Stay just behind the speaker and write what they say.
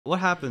What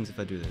happens if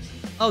I do this?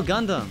 Oh,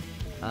 Gundam!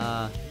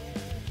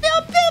 Pew,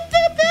 pew,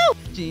 pew, pew!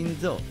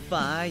 Jinzo,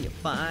 fire,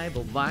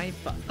 fiber,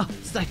 Wi-Fi. Oh,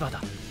 sniper!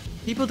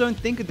 People don't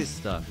think of this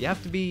stuff. You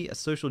have to be a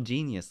social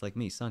genius like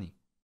me, Sonny.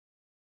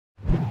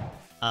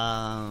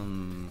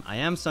 I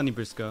am Sonny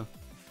Brisko.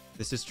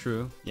 This is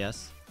true,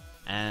 yes.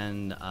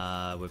 And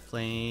we're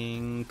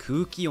playing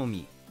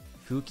Kuukiyomi.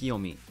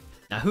 Kuukiyomi.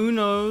 Now, who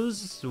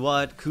knows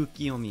what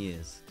Kuukiyomi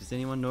is? Does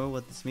anyone know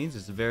what this means?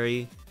 It's a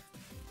very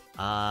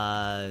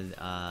I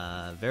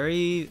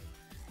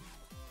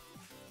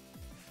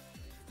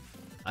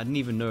didn't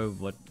even know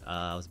what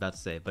I was about to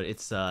say, but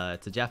it's a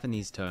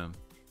Japanese term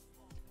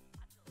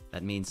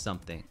that means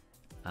something.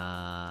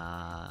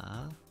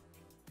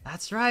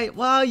 That's right.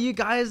 Wow, you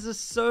guys are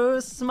so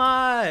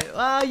smart.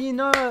 Wow, you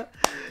know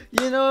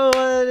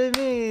what it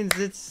means.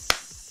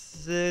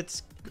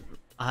 It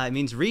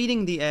means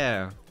reading the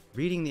air.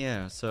 Reading the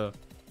air. So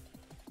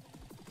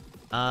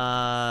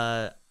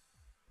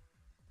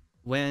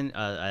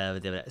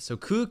so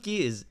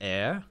Kuki is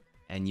air,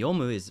 and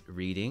Yomu is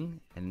reading,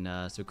 and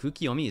so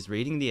Kuukiyomi is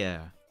reading the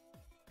air.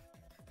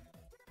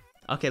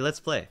 Okay, let's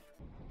play.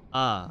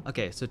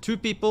 Okay, so 2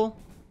 people.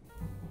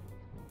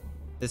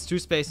 There's 2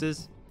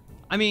 spaces.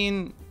 I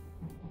mean,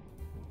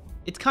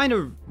 it's kind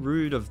of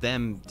rude of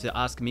them to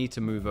ask me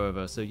to move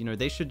over, so you know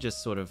they should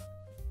just sort of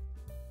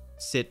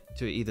sit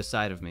to either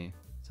side of me.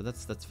 So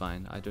that's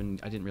fine. I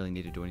didn't really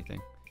need to do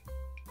anything.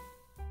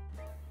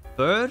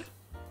 Bird?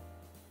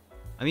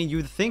 I mean,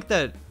 you'd think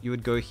that you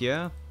would go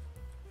here.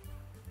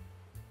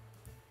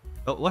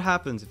 But what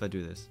happens if I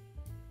do this?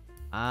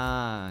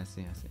 Ah, I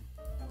see.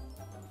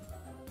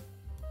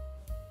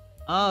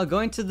 Oh,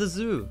 going to the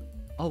zoo.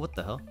 Oh, what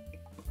the hell?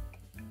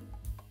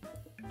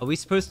 Are we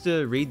supposed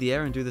to read the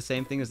air and do the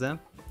same thing as them?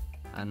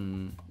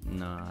 And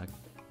no, I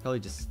probably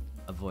just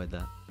avoid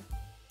that.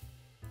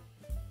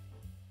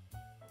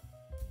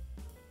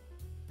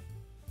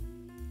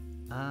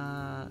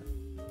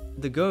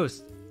 The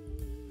ghost.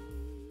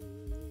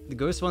 The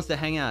ghost wants to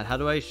hang out. How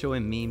do I show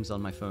him memes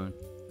on my phone?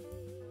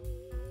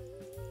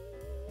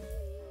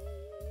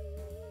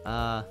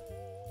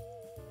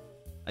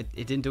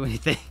 It didn't do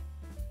anything.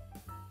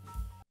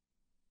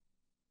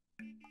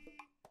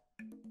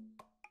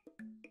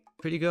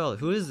 Pretty girl,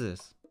 who is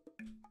this?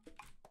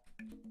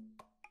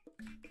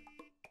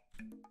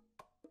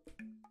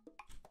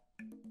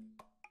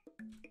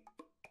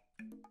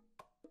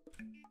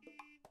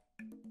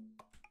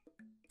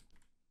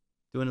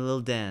 Doing a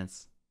little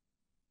dance.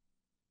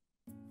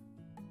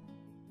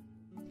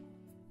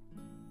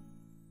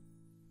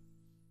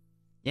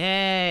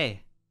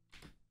 Yay!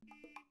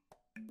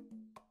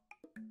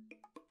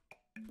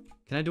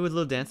 Can I do a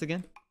little dance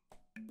again?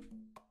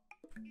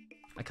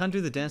 I can't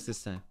do the dance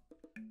this time.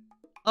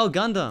 Oh,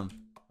 Gundam!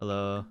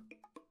 Hello.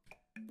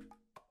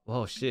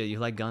 Whoa, shit, you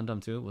like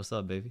Gundam too? What's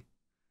up, baby?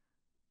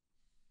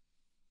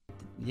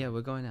 Yeah,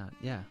 we're going out,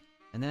 yeah.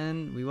 And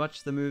then we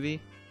watch the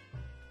movie.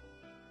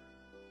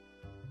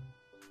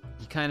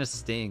 He kinda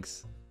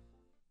stinks.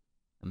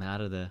 I'm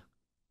out of there.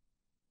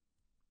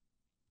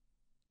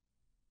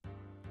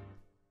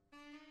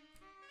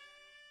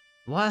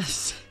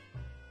 What?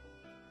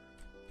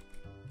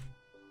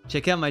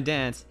 Check out my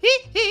dance. Hee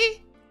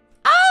hee!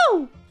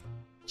 Ow!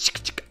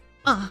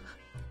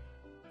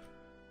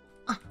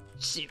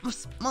 She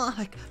was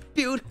my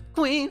beauty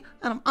queen,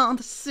 and I'm on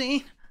the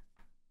scene.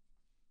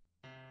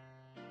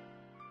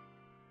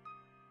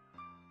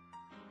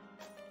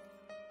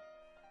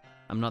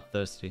 I'm not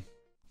thirsty.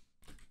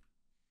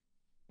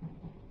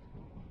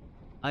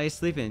 Are you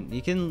sleeping?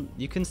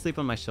 You can sleep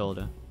on my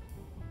shoulder.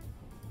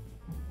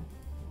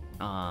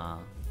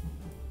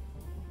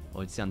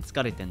 Oji-san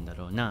疲れてんだ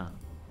ろうな.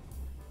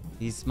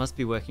 He must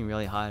be working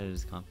really hard at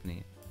his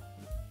company.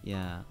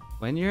 Yeah.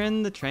 When you're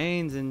in the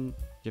trains in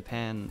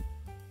Japan,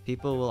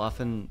 people will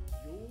often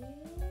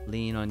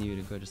lean on you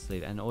to go to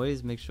sleep, and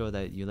always make sure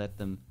that you let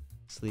them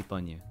sleep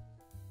on you,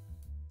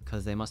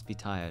 because they must be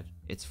tired.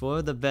 It's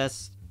for the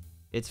best.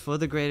 It's for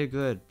the greater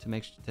good,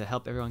 to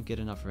help everyone get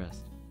enough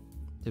rest,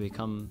 to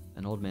become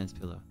an old man's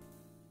pillow.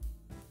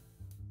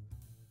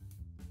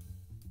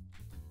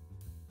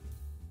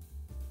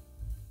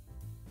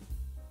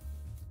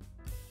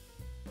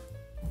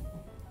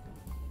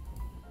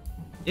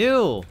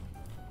 Ew!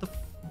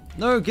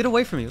 No, get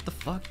away from me! What the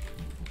fuck?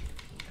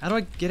 How do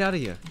I get out of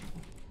here?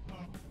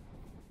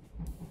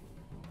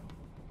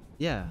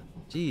 Yeah,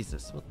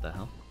 Jesus, what the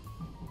hell?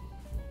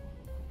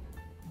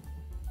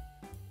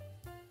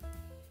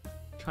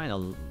 Trying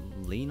to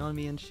lean on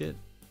me and shit?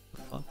 What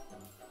the fuck?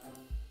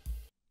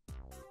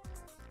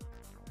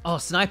 Oh,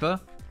 sniper!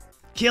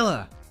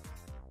 Killer!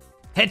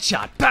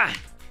 Headshot! Bang!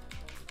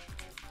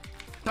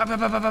 Bah, bah,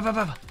 bah, bah, bah, bah,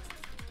 bah.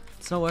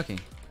 It's not working.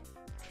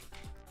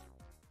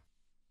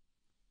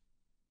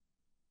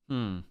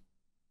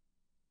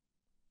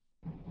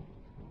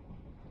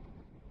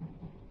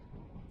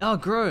 Oh,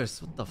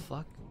 gross! What the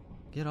fuck?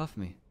 Get off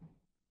me.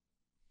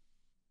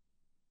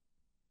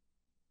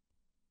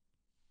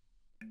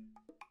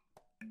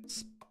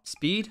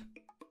 Speed?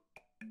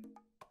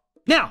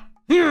 Now!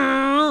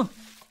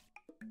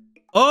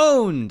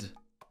 Owned!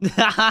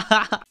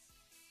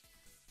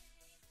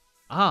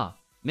 Ah,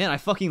 man, I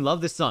fucking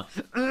love this song.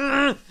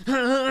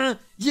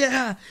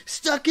 Yeah,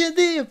 stuck in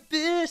the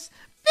abyss.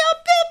 Pew,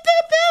 pew,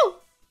 pew, pew.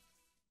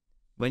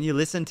 When you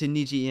listen to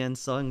Niji Ian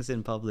songs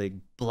in public,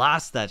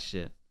 blast that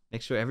shit.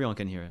 Make sure everyone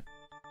can hear it.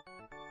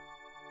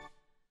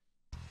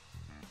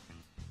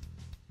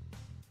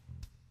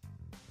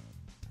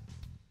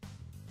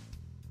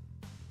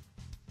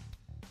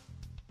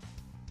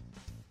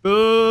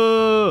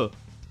 Boo!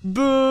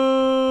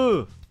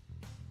 Boo!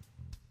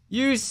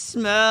 You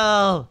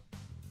smell!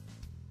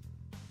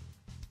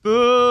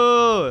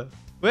 Boo!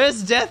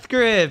 Where's Death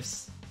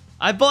Grips?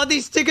 I bought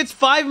these tickets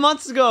 5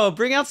 months ago!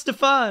 Bring out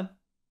Stefan!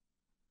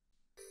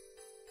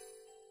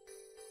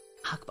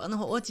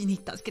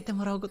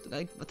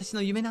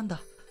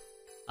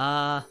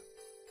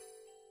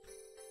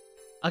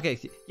 Okay,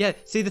 yeah,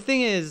 see, the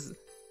thing is,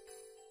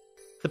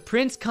 the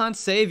prince can't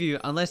save you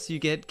unless you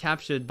get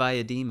captured by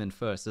a demon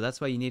first. So that's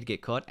why you need to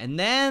get caught. And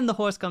then the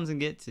horse comes and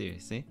gets you.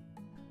 See?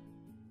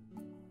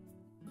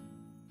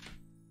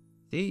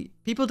 See?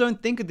 People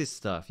don't think of this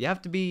stuff. You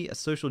have to be a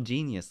social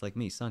genius like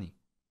me, Sonny.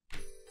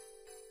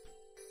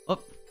 Oh.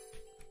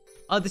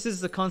 Oh, this is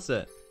the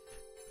concert.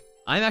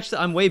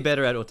 I'm way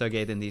better at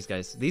otage than these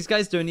guys. These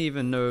guys don't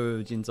even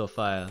know Jinzo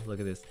Fire. Look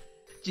at this.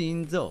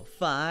 Jinzo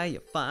Fire,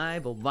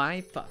 Fiber,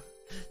 Viper,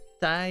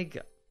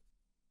 Tiger.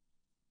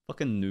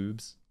 Fucking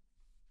noobs.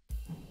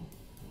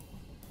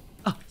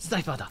 Ah,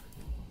 sniper da.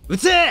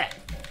 Utse!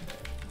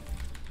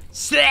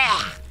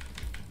 Slah!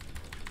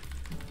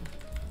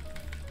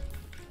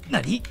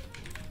 Nani?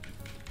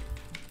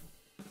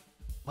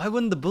 Why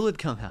wouldn't the bullet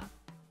come out?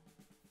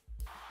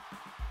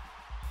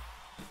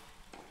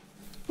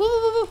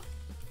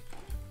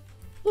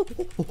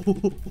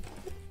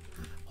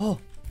 Oh.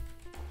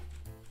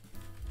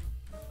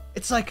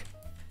 It's like,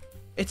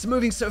 it's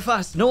moving so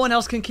fast. No one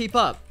else can keep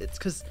up. It's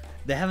because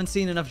they haven't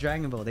seen enough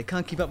Dragon Ball. They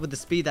can't keep up with the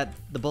speed that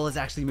the ball is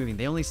actually moving.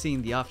 They only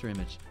seen the after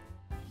image.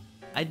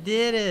 I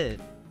did it.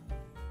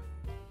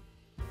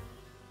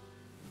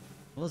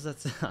 What was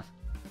that sound?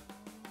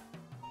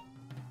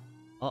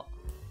 Oh.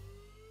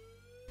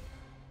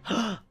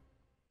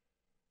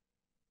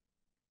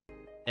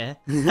 Eh?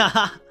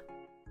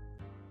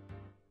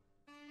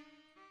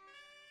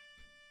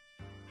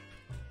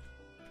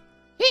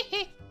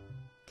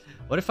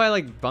 What if I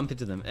like bump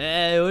into them?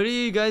 Hey, what are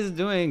you guys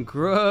doing?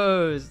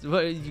 Gross!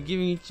 What are you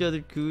giving each other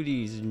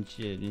cooties and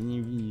shit?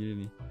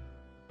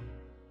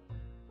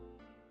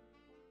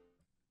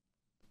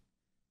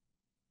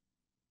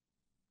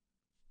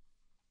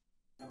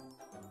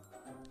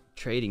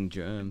 Trading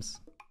germs.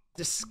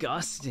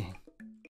 Disgusting.